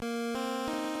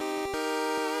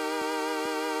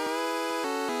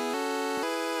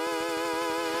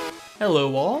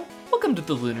Hello all, welcome to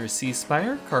the Lunar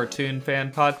Ceasefire Cartoon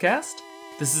Fan Podcast.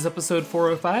 This is episode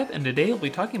 405, and today we'll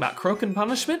be talking about Croak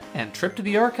Punishment and Trip to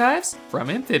the Archives from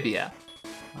Amphibia.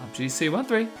 I'm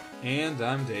GC13. And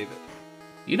I'm David.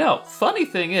 You know, funny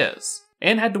thing is,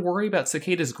 Anne had to worry about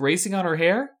cicadas grazing on her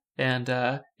hair,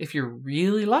 and if you're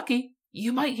really lucky,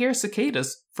 you might hear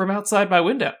cicadas from outside my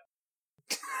window.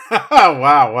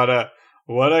 Wow,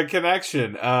 what a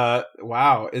connection.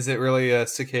 Wow, is it really a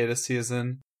cicada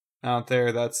season out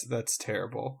there? That's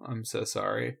terrible. I'm so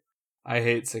sorry. I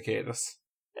hate cicadas.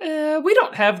 We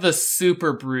don't have the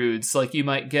super broods like you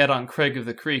might get on Craig of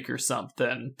the Creek or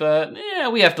something, but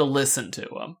we have to listen to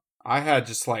them. I had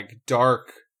just like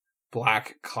dark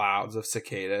black clouds of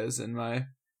cicadas in my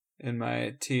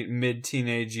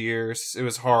mid-teenage years. It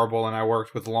was horrible, and I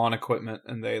worked with lawn equipment,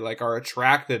 and they like are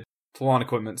attracted to lawn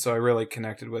equipment, so I really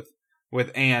connected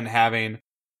with Anne having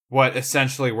what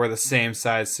essentially were the same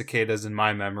size cicadas in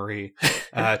my memory,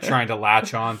 trying to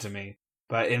latch on to me.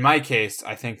 But in my case,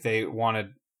 I think they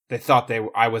thought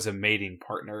I was a mating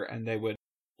partner, and they would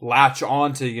latch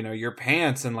onto, your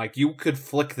pants, and like you could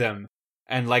flick them,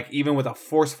 and like even with a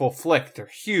forceful flick, they're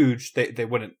huge, they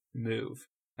wouldn't move.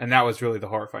 And that was really the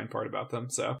horrifying part about them,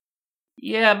 so.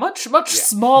 Yeah, much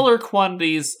smaller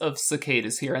quantities of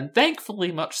cicadas here, and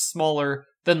thankfully much smaller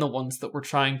than the ones that were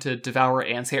trying to devour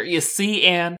Anne's hair. You see,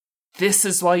 Anne, this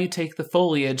is why you take the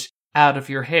foliage out of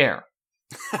your hair.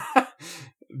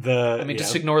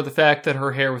 Just ignore the fact that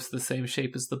her hair was the same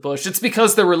shape as the bush. It's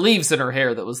because there were leaves in her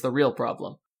hair that was the real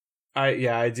problem.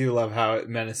 I do love how it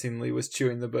menacingly was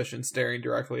chewing the bush and staring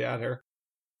directly at her.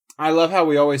 I love how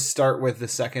we always start with the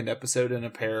second episode in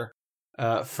a pair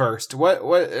first. What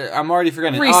I'm already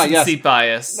forgetting. Recency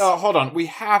bias. No, hold on. We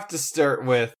have to start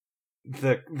with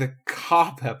the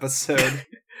cop episode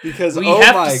because we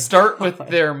have to start with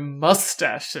their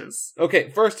mustaches.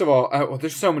 Okay, first of all,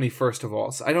 there's so many first of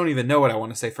alls. I don't even know what I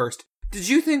want to say first. Did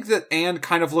you think that Anne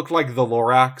kind of looked like the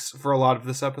Lorax for a lot of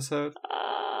this episode?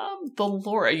 The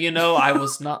Lorax. I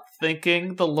was not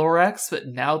thinking the Lorax, but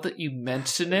now that you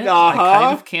mention it, I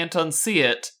kind of can't unsee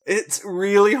it. It's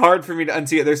really hard for me to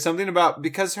unsee it. There's something about,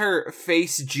 because her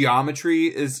face geometry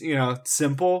is,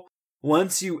 simple.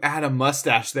 Once you add a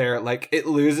mustache there, like, it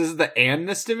loses the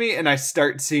Anness to me, and I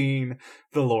start seeing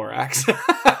the Lorax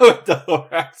with the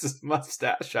Lorax's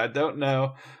mustache. I don't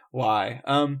know why.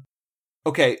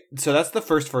 Okay, so that's the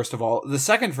first of all. The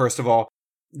second, first of all,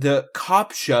 the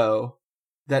cop show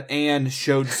that Anne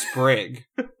showed Sprig.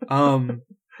 What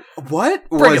Bring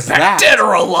was it back, that? dead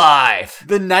or alive?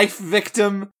 The knife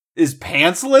victim is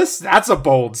pantsless? That's a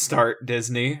bold start,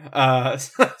 Disney.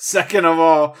 Second of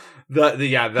all, how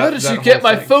did you get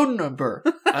my phone number?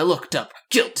 I looked up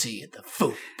guilty in the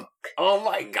phone book. Oh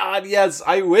my god, yes.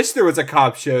 I wish there was a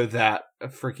cop show that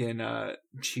freaking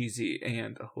cheesy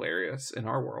and hilarious in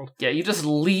our world. Yeah, you're just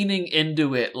leaning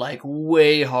into it like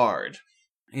way hard.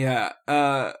 Yeah,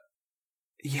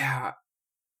 yeah.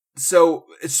 So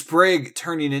Sprig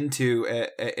turning into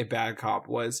a bad cop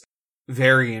was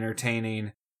very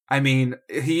entertaining. I mean,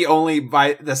 he only,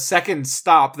 by the second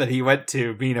stop that he went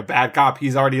to being a bad cop,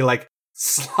 he's already like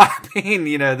slapping,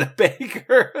 the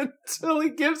baker until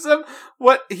he gives him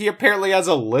what he apparently has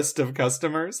a list of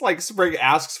customers. Like Sprig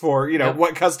asks for,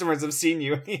 what customers have seen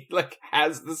you. And he like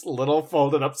has this little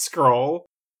folded up scroll.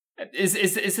 Is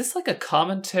this like a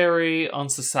commentary on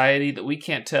society that we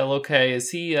can't tell? Okay,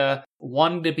 is he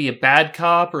wanting to be a bad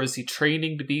cop, or is he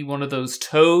training to be one of those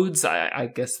toads?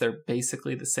 I guess they're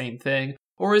basically the same thing.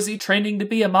 Or is he training to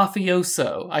be a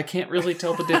mafioso? I can't really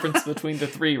tell the difference between the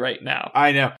three right now.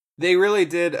 I know. They really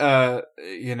did, a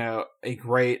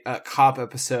great cop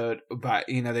episode, but,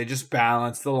 they just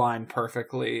balanced the line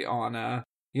perfectly on,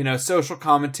 social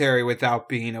commentary without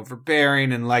being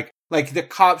overbearing, and like the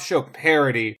cop show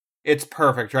parody. It's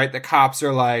perfect, right? The cops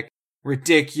are like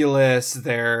ridiculous.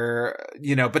 They're,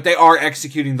 but they are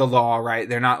executing the law, right?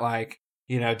 They're not like,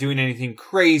 doing anything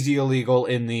crazy illegal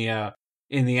in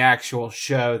the actual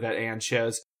show that Anne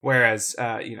shows. Whereas,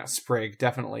 Sprig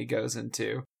definitely goes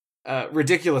into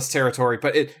ridiculous territory,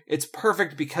 but it's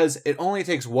perfect because it only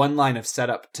takes one line of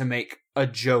setup to make a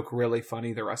joke really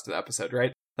funny the rest of the episode,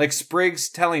 right? Like Sprig's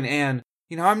telling Anne,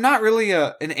 I'm not really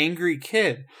an angry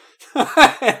kid.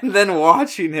 And then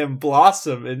watching him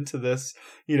blossom into this,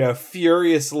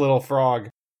 furious little frog.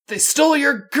 They stole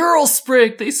your girl,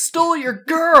 Sprig! They stole your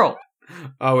girl!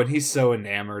 Oh, and he's so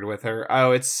enamored with her.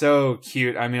 Oh, it's so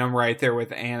cute. I mean, I'm right there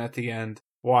with Anne at the end,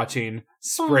 watching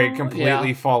Sprig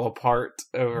completely fall apart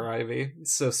over Ivy.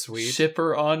 It's so sweet.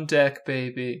 Shipper on deck,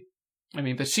 baby. I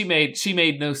mean, but she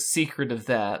made no secret of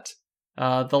that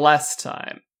the last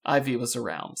time Ivy was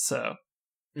around, so...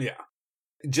 Yeah.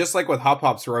 just like with Hop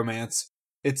Pop's romance,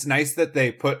 it's nice that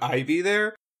they put Ivy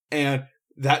there, and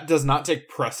that does not take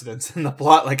precedence in the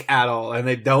plot, like, at all, and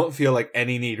they don't feel like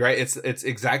any need, right? It's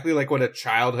exactly like what a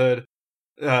childhood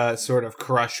sort of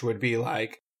crush would be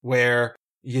like, where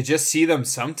you just see them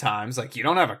sometimes. Like, you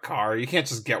don't have a car, you can't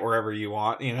just get wherever you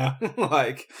want, you know?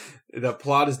 Like, the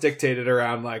plot is dictated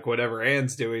around, like, whatever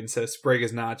Anne's doing, so Sprig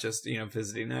is not just, you know,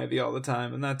 visiting Ivy all the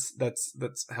time, and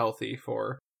that's healthy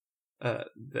for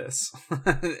this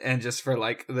and just for,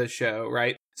 like, the show,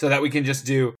 right? So that we can just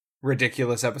do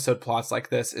ridiculous episode plots like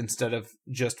this instead of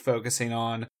just focusing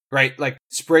on, right, like,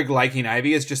 Sprig liking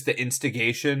Ivy is just the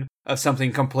instigation of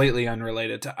something completely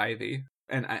unrelated to Ivy,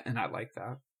 and I like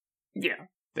that. Yeah.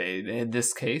 In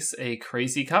this case, a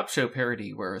crazy cop show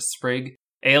parody where Sprig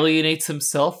alienates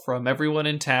himself from everyone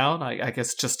in town, I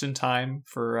guess just in time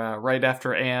for right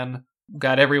after Anne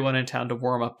got everyone in town to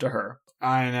warm up to her.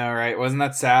 I know, right? Wasn't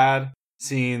that sad?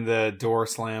 Seeing the door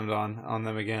slammed on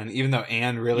them again, even though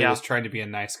Anne really was trying to be a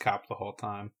nice cop the whole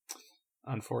time.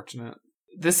 Unfortunate.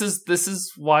 This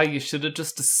is why you should have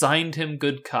just assigned him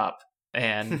good cop,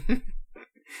 Anne.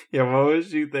 Yeah, what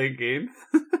was you thinking?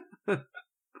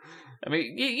 I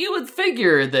mean, you would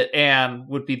figure that Anne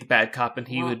would be the bad cop and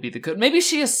he would be the good. Maybe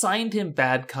she assigned him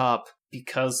bad cop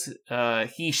because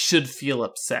he should feel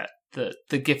upset that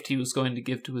the gift he was going to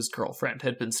give to his girlfriend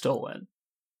had been stolen.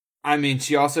 I mean,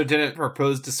 she also didn't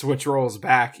propose to switch roles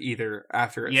back either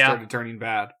after it started turning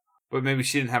bad. But maybe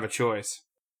she didn't have a choice.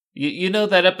 You know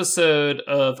that episode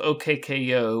of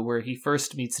OKKO where he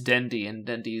first meets Dendy, and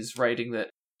Dendy's writing that,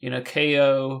 you know,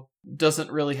 KO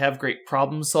doesn't really have great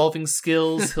problem-solving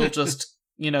skills. He'll just,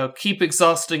 you know, keep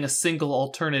exhausting a single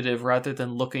alternative rather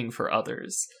than looking for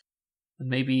others.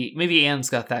 Maybe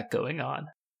Anne's got that going on.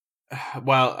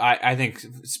 Well, I think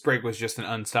Sprig was just an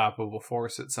unstoppable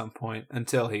force at some point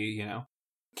until he, you know,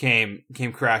 came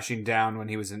crashing down when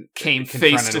he was came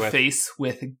face to face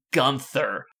with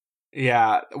Gunther.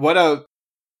 Yeah, what a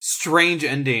strange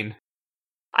ending.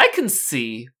 I can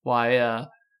see why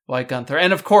Gunther,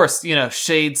 and of course, you know,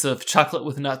 shades of Chocolate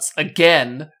with Nuts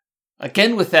again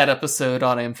with that episode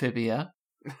on Amphibia.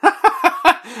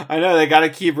 I know, they gotta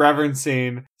keep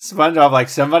referencing SpongeBob like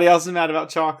somebody else is mad about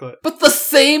chocolate. But the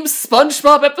same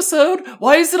SpongeBob episode?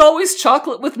 Why is it always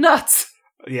Chocolate with Nuts?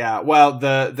 Yeah, well,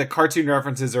 the cartoon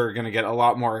references are gonna get a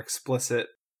lot more explicit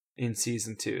in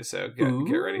season 2, so get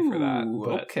ready for that.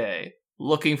 But okay.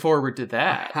 Looking forward to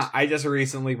that. I just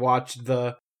recently watched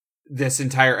this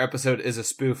entire episode is a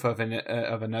spoof of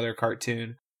another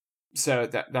cartoon. So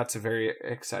that's a very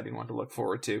exciting one to look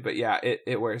forward to. But yeah,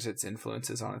 it wears its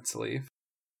influences on its sleeve.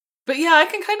 But yeah, I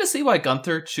can kind of see why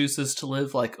Gunther chooses to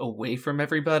live, like, away from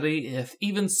everybody, if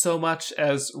even so much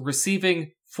as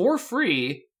receiving, for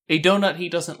free, a donut he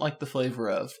doesn't like the flavor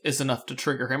of is enough to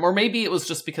trigger him. Or maybe it was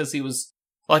just because he was,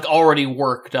 like, already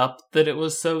worked up that it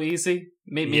was so easy.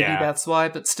 Maybe that's why,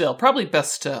 but still, probably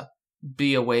best to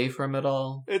be away from it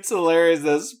all. It's hilarious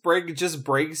that Sprig just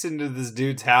breaks into this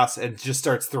dude's house and just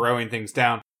starts throwing things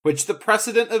down. Which the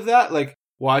precedent of that, like,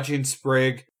 watching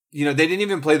Sprig, you know, they didn't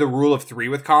even play the rule of 3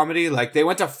 with comedy. Like, they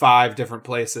went to 5 different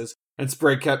places, and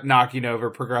Sprig kept knocking over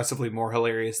progressively more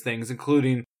hilarious things,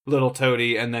 including Little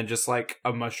Toady, and then just, like,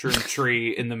 a mushroom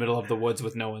tree in the middle of the woods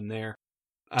with no one there.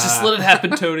 Just let it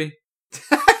happen, Toady.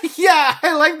 Yeah,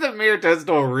 I like that Mayor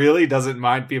Toadstool really doesn't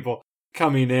mind people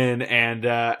coming in and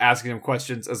asking him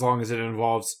questions as long as it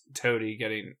involves Toady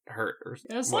getting hurt or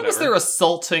as long as they're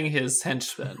assaulting his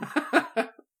henchmen.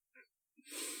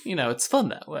 You know, it's fun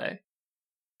that way.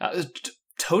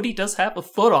 Toady does have a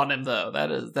foot on him, though.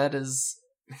 That is.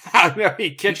 I know,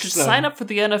 he kicks them. You should sign up for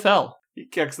the NFL. He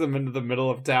kicks them into the middle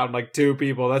of town like 2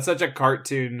 people. That's such a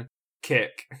cartoon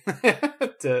kick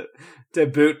to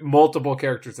boot multiple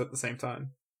characters at the same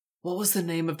time. What was the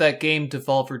name of that game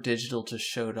Devolver Digital just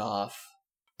showed off?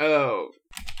 Oh.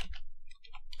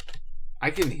 I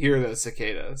can hear those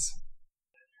cicadas.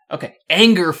 Okay,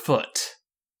 Angerfoot.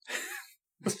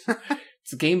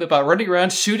 It's a game about running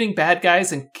around shooting bad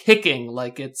guys and kicking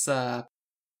like it's, what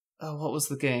was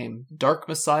the game? Dark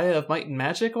Messiah of Might and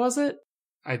Magic, was it?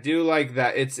 I do like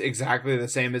that it's exactly the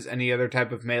same as any other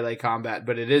type of melee combat,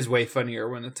 but it is way funnier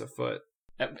when it's a foot.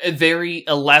 A very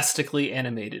elastically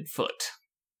animated foot.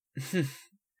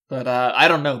 But I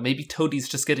don't know, maybe Toadie's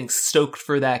just getting stoked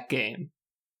for that game.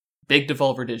 Big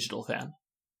Devolver Digital fan.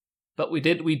 But we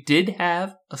did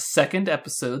have a second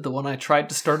episode, the one I tried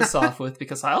to start us off with,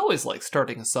 because I always like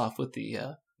starting us off with the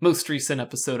most recent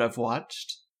episode I've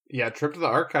watched. Yeah, Trip to the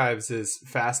Archives is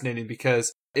fascinating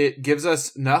because it gives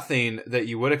us nothing that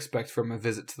you would expect from a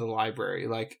visit to the library.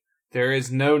 Like, there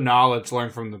is no knowledge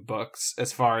learned from the books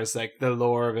as far as, like, the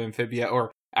lore of Amphibia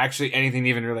or actually anything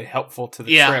even really helpful to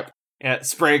the trip.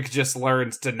 Sprig just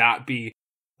learns to not be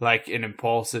like an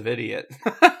impulsive idiot.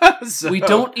 So. We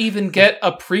don't even get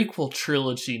a prequel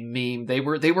trilogy meme. They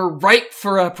were ripe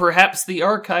for perhaps the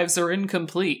archives are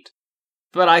incomplete.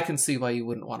 But I can see why you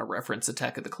wouldn't want to reference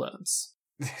Attack of the Clones.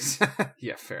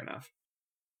 Yeah, fair enough.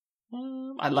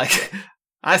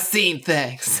 I've seen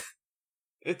things.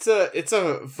 It's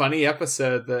a funny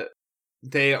episode that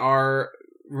they are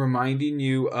reminding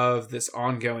you of this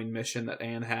ongoing mission that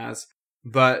Anne has,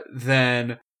 but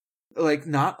then like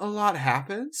not a lot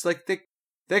happens. Like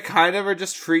they kind of are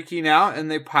just freaking out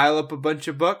and they pile up a bunch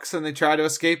of books and they try to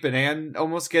escape and Anne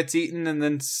almost gets eaten and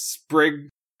then Sprig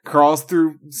crawls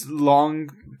through long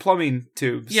plumbing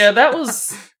tubes. Yeah, that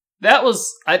was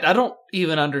I don't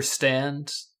even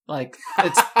understand. Like,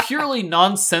 it's purely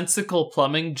nonsensical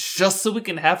plumbing just so we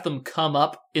can have them come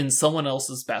up in someone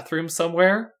else's bathroom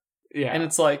somewhere. Yeah. And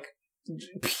it's like,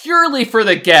 purely for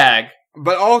the gag.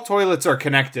 But all toilets are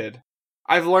connected.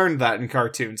 I've learned that in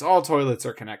cartoons. All toilets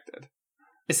are connected.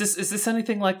 Is this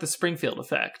anything like the Springfield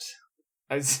effect?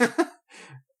 Yeah.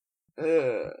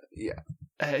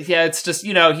 Yeah, it's just,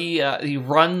 he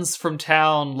runs from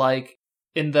town like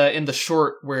in the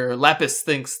short where Lapis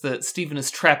thinks that Steven is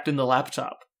trapped in the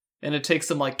laptop. And it takes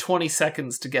him like 20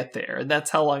 seconds to get there. And that's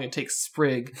how long it takes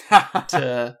Sprig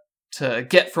to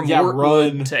get from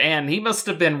Wortwood to Anne. He must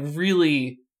have been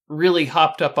really, really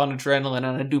hopped up on adrenaline.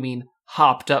 And I do mean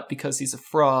hopped up because he's a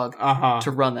frog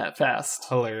to run that fast.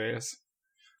 Hilarious.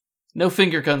 No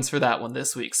finger guns for that one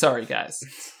this week. Sorry, guys.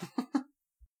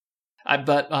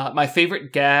 But my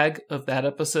favorite gag of that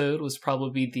episode was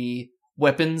probably the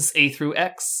weapons A through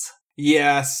X.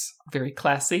 Yes. Very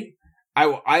classy.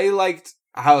 I liked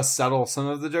how subtle some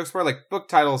of the jokes were. Like, book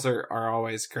titles are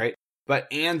always great.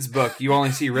 But Anne's book, you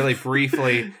only see really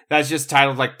briefly. That's just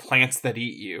titled, like, Plants That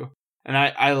Eat You. And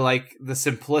I like the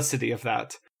simplicity of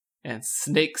that. And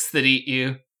Snakes That Eat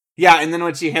You. Yeah, and then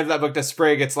when she hands that book to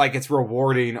Sprig, it's like it's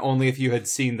rewarding only if you had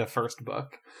seen the first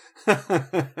book.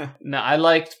 No, I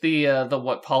liked the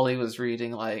what Polly was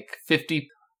reading, like 50...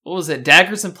 What was it?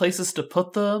 Daggers and places to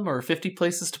put them? Or 50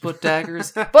 places to put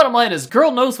daggers? Bottom line is,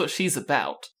 girl knows what she's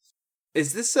about.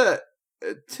 Is this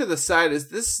to the side, is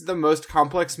this the most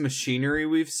complex machinery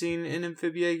we've seen in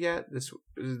Amphibia yet?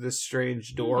 This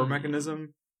strange door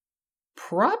mechanism?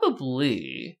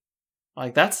 Probably.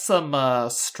 Like, that's some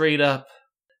straight up...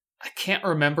 I can't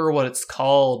remember what it's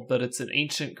called, but it's an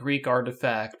ancient Greek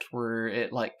artifact where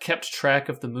it, like, kept track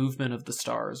of the movement of the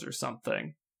stars or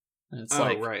something. And it's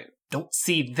right. Don't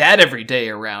see that every day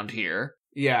around here.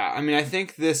 Yeah, I mean, I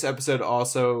think this episode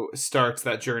also starts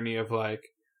that journey of, like,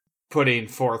 putting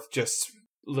forth just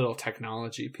little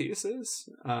technology pieces.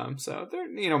 So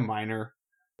they're, minor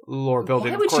lore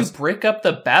building. Why would you break up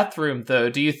the bathroom, though?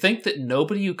 Do you think that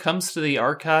nobody who comes to the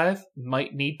archive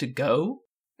might need to go?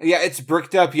 Yeah, it's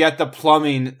bricked up, yet the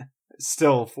plumbing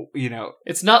still,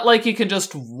 It's not like you can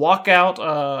just walk out,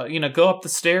 go up the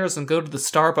stairs and go to the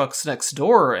Starbucks next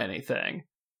door or anything.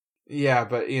 Yeah,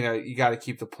 but, you gotta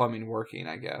keep the plumbing working,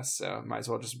 I guess, so might as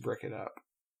well just brick it up.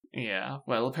 Yeah,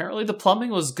 well, apparently the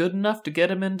plumbing was good enough to get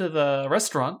him into the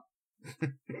restaurant.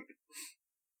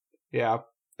 Yeah.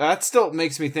 That still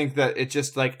makes me think that it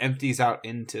just, like, empties out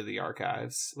into the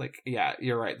archives. Like, yeah,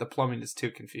 you're right. The plumbing is too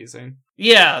confusing.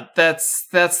 Yeah, that's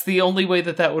the only way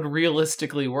that would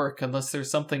realistically work, unless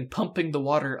there's something pumping the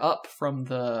water up from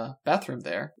the bathroom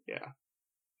there. Yeah.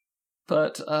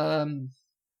 But,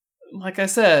 like I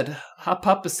said, Hop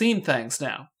Pop has seen things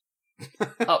now.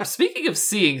 Oh, speaking of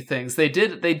seeing things, they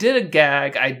did a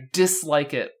gag. I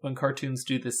dislike it when cartoons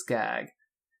do this gag,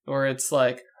 where it's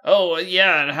like, oh,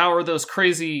 yeah, and how are those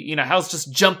crazy, how's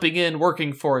just jumping in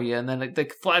working for you? And then they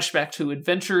flash back to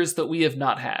adventures that we have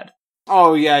not had.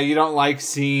 Oh, yeah, you don't like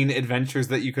seeing adventures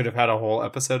that you could have had a whole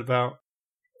episode about?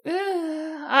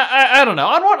 I don't know.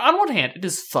 On one hand, it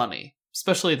is funny,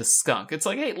 especially the skunk. It's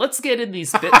like, hey, let's get in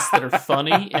these bits that are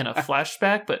funny in a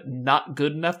flashback, but not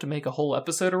good enough to make a whole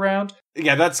episode around.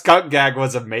 Yeah, that skunk gag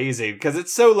was amazing, because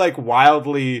it's so, like,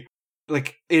 wildly...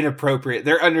 like inappropriate.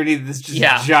 They're underneath this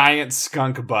just giant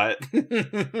skunk butt.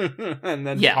 And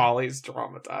then Polly's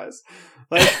traumatized.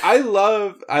 Like, I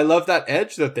love that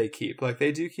edge that they keep. Like,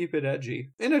 they do keep it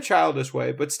edgy in a childish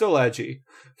way, but still edgy.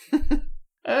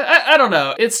 I don't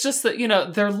know. It's just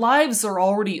that, their lives are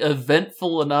already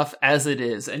eventful enough as it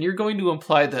is. And you're going to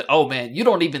imply that, oh man, you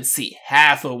don't even see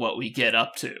half of what we get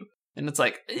up to. And it's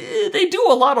like, they do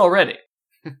a lot already.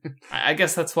 I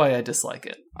guess that's why I dislike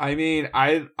it. I mean,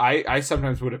 I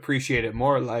sometimes would appreciate it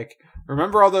more. Like,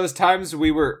 remember all those times we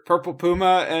were Purple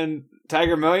Puma and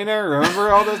Tiger Millionaire?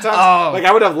 Remember all those times? Oh. Like,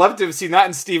 I would have loved to have seen that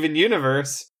in Steven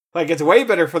Universe. Like, it's way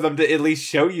better for them to at least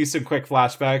show you some quick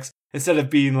flashbacks instead of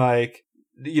being like,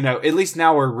 at least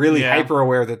now we're really hyper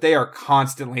aware that they are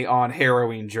constantly on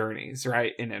harrowing journeys,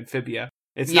 right? In Amphibia.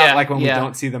 It's not like when we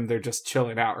don't see them, they're just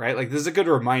chilling out, right? Like, this is a good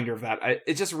reminder of that.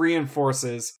 It just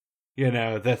reinforces,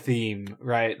 the theme,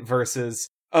 right? Versus,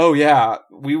 oh yeah,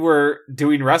 we were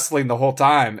doing wrestling the whole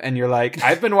time. And you're like,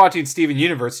 I've been watching Steven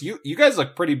Universe. You guys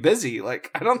look pretty busy.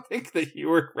 Like, I don't think that you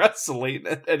were wrestling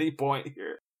at any point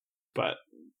here. But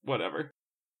whatever.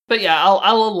 But yeah,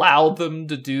 I'll allow them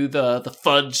to do the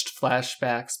fudged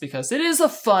flashbacks because it is a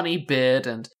funny bit.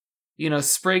 And,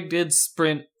 Sprig did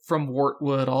sprint from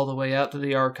Wartwood all the way out to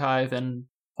the archive in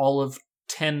all of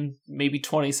 10, maybe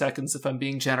 20 seconds if I'm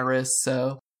being generous.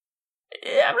 So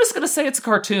I'm just going to say it's a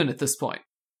cartoon at this point.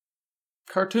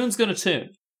 Cartoon's going to tune.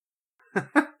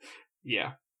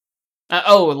 Yeah.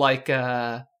 Like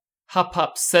Hop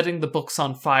Hop setting the books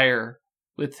on fire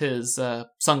with his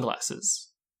sunglasses.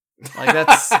 Like,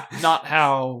 that's not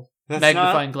how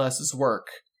magnifying glasses work.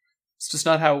 It's just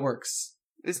not how it works.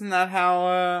 Isn't that how,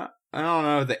 I don't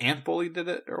know, the ant bully did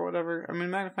it or whatever? I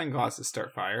mean, magnifying glasses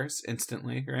start fires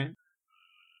instantly, right?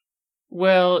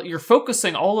 Well, you're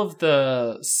focusing all of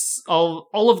the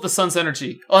sun's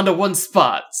energy onto one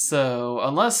spot. So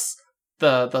unless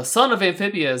the sun of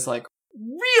Amphibia is like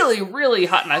really, really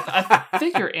hot, and I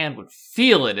figure Anne would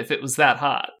feel it if it was that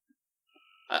hot.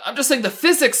 I'm just saying the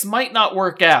physics might not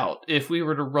work out if we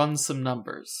were to run some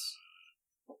numbers.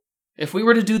 If we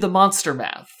were to do the monster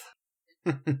math.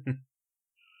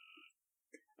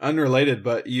 Unrelated,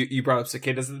 but you brought up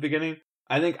cicadas at the beginning.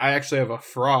 I think I actually have a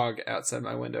frog outside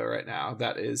my window right now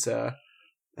that is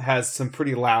has some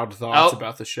pretty loud thoughts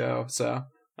about the show. So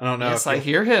I don't know. Yes, I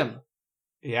hear him.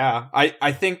 Yeah,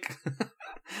 I think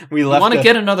we left. You want to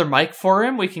get another mic for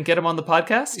him? We can get him on the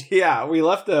podcast. Yeah, we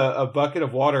left a bucket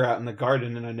of water out in the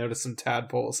garden, and I noticed some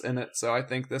tadpoles in it. So I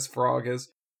think this frog has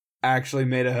actually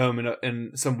made a home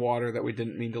in some water that we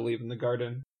didn't mean to leave in the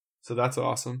garden. So that's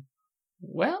awesome.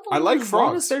 Well, I like as frogs.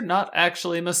 long as they're not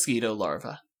actually mosquito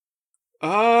larvae.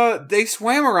 They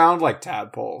swam around like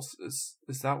tadpoles. Is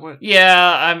that what?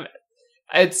 Yeah,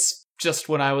 it's just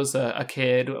when I was a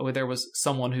kid, there was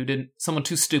someone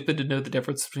too stupid to know the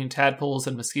difference between tadpoles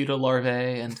and mosquito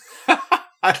larvae, and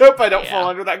I hope I don't fall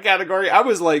under that category. I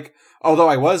was like, although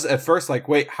I was at first like,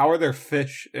 wait, how are there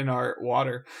fish in our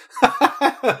water?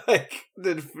 Like,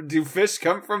 do fish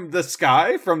come from the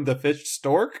sky, from the fish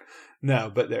stork?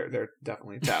 No, but they're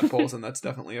definitely tadpoles, and that's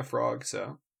definitely a frog,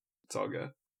 so it's all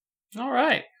good. All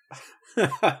right.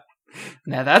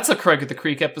 Now that's a Craig of the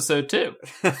Creek episode too.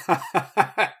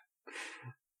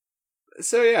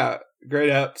 So yeah,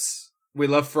 great eps. We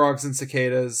love frogs and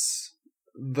cicadas.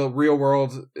 The real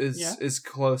world is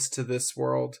close to this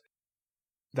world.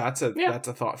 That's a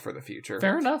thought for the future.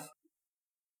 Fair enough.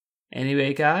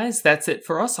 Anyway, guys, that's it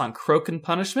for us on Croak and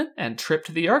Punishment and Trip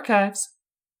to the Archives.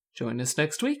 Join us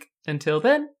next week. Until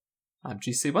then, I'm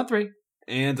GC13.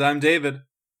 And I'm David.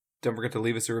 Don't forget to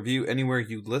leave us a review anywhere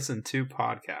you listen to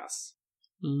podcasts.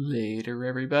 Later,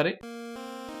 everybody.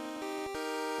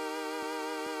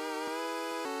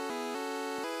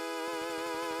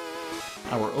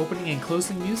 Our opening and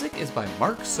closing music is by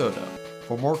Mark Soto.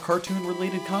 For more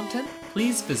cartoon-related content,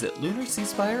 please visit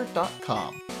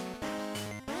lunarseaspire.com.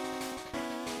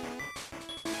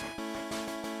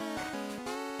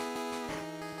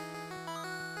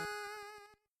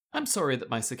 I'm sorry that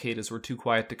my cicadas were too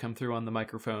quiet to come through on the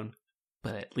microphone,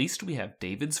 but at least we have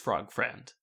David's frog friend.